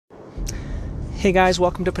Hey guys,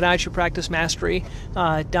 welcome to Podiatry Practice Mastery.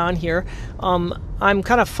 Don here. I'm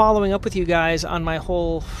kind of following up with you guys on my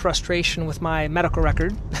whole frustration with my medical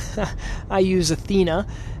record. I use Athena,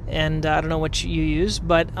 and I don't know what you use,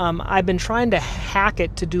 but I've been trying to hack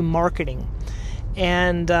it to do marketing.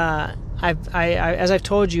 And as I've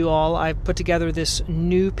told you all, I've put together this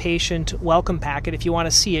new patient welcome packet. If you want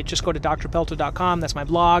to see it, just go to drpelto.com. That's my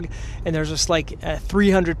blog. And there's just like a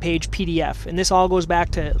 300-page PDF. And this all goes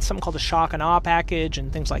back to something called a shock and awe package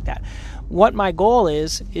and things like that. What my goal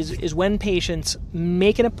is when patients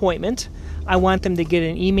make an appointment, I want them to get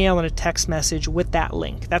an email and a text message with that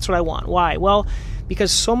link. That's what I want. Why? Well,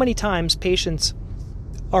 because so many times patients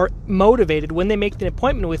are motivated. When they make an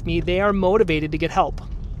appointment with me, they are motivated to get help.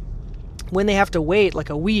 When they have to wait like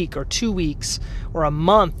a week or 2 weeks or a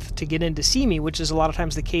month to get in to see me, which is a lot of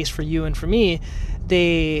times the case for you and for me,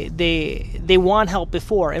 they want help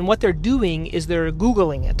before. And what they're doing is they're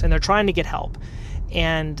Googling it and they're trying to get help.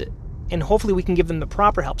 And hopefully we can give them the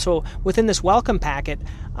proper help. So within this welcome packet,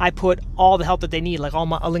 I put all the help that they need, like all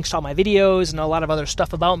my links to all my videos and a lot of other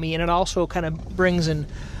stuff about me. And it also kind of brings in,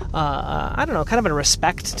 kind of a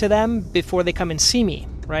respect to them before they come and see me,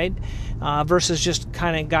 right? Versus just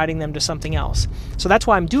kind of guiding them to something else. So that's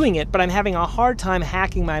why I'm doing it, but I'm having a hard time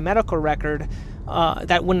hacking my medical record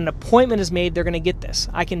that when an appointment is made, they're going to get this.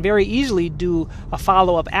 I can very easily do a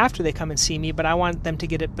follow-up after they come and see me, but I want them to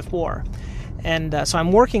get it before. And so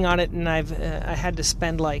I'm working on it, and I had to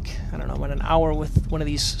spend an hour with one of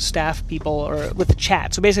these staff people or with the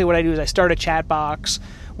chat. So basically what I do is I start a chat box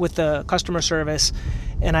with the customer service,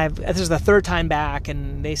 and this is the third time back,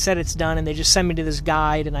 and they said it's done, and they just send me to this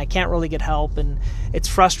guide, and I can't really get help, and it's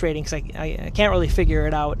frustrating because I can't really figure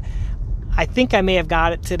it out. I think I may have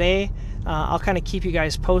got it today. I'll kind of keep you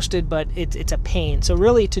guys posted, but it's a pain. So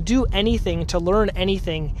really, to do anything, to learn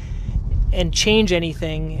anything, and change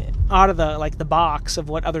anything out of the box of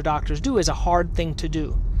what other doctors do is a hard thing to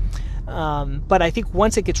do. But I think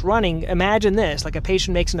once it gets running, imagine this, like a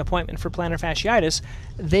patient makes an appointment for plantar fasciitis,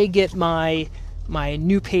 they get my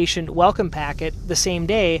new patient welcome packet the same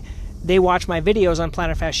day, they watch my videos on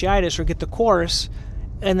plantar fasciitis or get the course,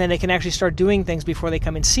 and then they can actually start doing things before they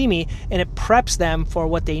come and see me, and it preps them for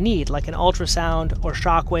what they need, like an ultrasound or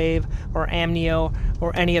shockwave or amnio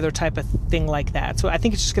or any other type of thing like that. So I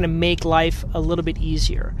think it's just going to make life a little bit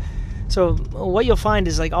easier. So what you'll find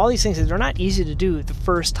is like all these things, they're not easy to do the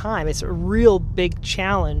first time. It's a real big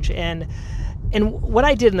challenge. And what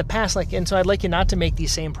I did in the past, and so I'd like you not to make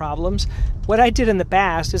these same problems. What I did in the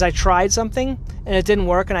past is I tried something and it didn't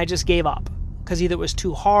work and I just gave up. Because either it was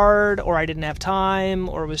too hard, or I didn't have time,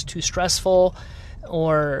 or it was too stressful,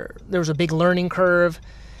 or there was a big learning curve,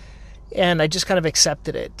 and I just kind of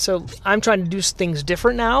accepted it. So I'm trying to do things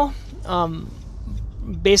different now,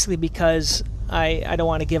 basically because I don't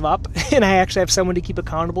want to give up, and I actually have someone to keep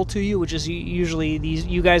accountable to you, which is usually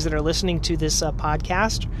you guys that are listening to this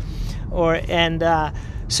podcast.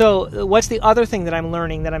 So what's the other thing that I'm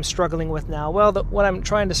learning that I'm struggling with now? Well, what I'm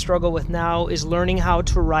trying to struggle with now is learning how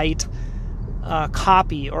to write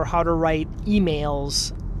copy or how to write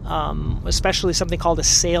emails, especially something called a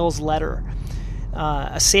sales letter.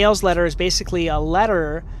 A sales letter is basically a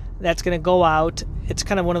letter that's going to go out. It's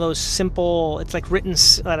kind of one of those simple, it's like written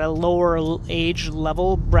at a lower age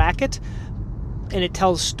level bracket, and it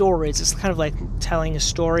tells stories. It's kind of like telling a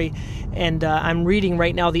story. And I'm reading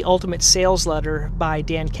right now The Ultimate Sales Letter by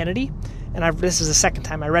Dan Kennedy. And this is the second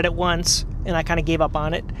time. I read it once, and I kind of gave up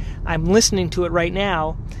on it. I'm listening to it right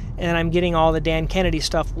now, and I'm getting all the Dan Kennedy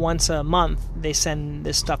stuff once a month. They send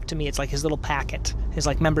this stuff to me. It's like his little packet, his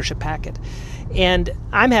like membership packet. And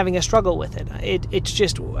I'm having a struggle with it. It's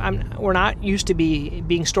just, we're not used to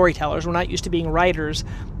being storytellers. We're not used to being writers.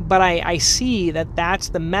 But I see that that's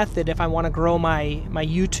the method if I want to grow my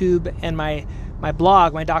YouTube and my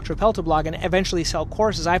blog, my Dr. Pelto blog, and eventually sell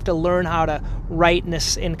courses. I have to learn how to write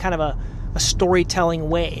in kind of a storytelling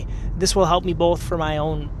way. This will help me both for my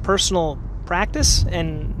own personal practice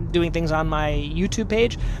and doing things on my YouTube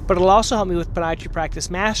page, but it'll also help me with Podiatry Practice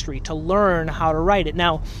Mastery to learn how to write it.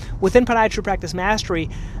 Now, within Podiatry Practice Mastery,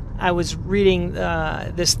 I was reading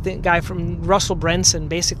this guy from Russell Brunson.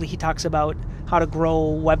 Basically, he talks about how to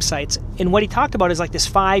grow websites. And what he talked about is like this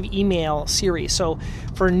 5-email series. So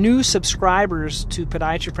for new subscribers to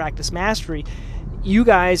Podiatry Practice Mastery, you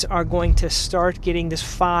guys are going to start getting this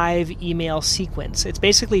 5-email sequence. It's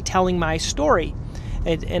basically telling my story.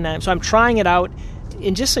 So I'm trying it out.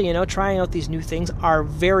 And just so you know, trying out these new things are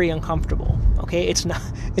very uncomfortable. Okay, it's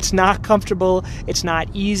not comfortable. It's not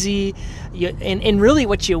easy. And really,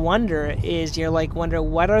 what you wonder is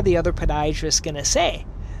what are the other podiatrists going to say,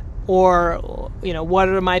 or what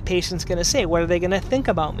are my patients going to say? What are they going to think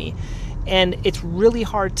about me? And it's really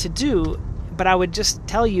hard to do, but I would just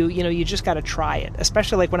tell you, you just got to try it,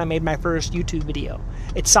 especially like when I made my first YouTube video.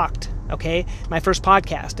 It sucked, okay? My first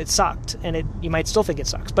podcast, it sucked, and you might still think it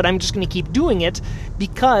sucks, but I'm just going to keep doing it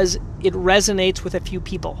because it resonates with a few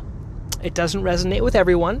people. It doesn't resonate with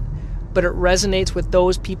everyone, but it resonates with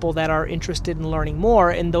those people that are interested in learning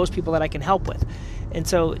more and those people that I can help with. And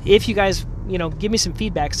so if you guys, give me some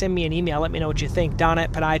feedback, send me an email, let me know what you think,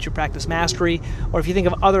 Don@Podiatry Practice Mastery, or if you think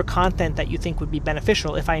of other content that you think would be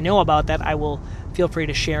beneficial. If I know about that, I will feel free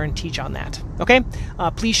to share and teach on that. Okay?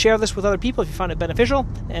 Please share this with other people if you found it beneficial,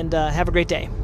 and have a great day.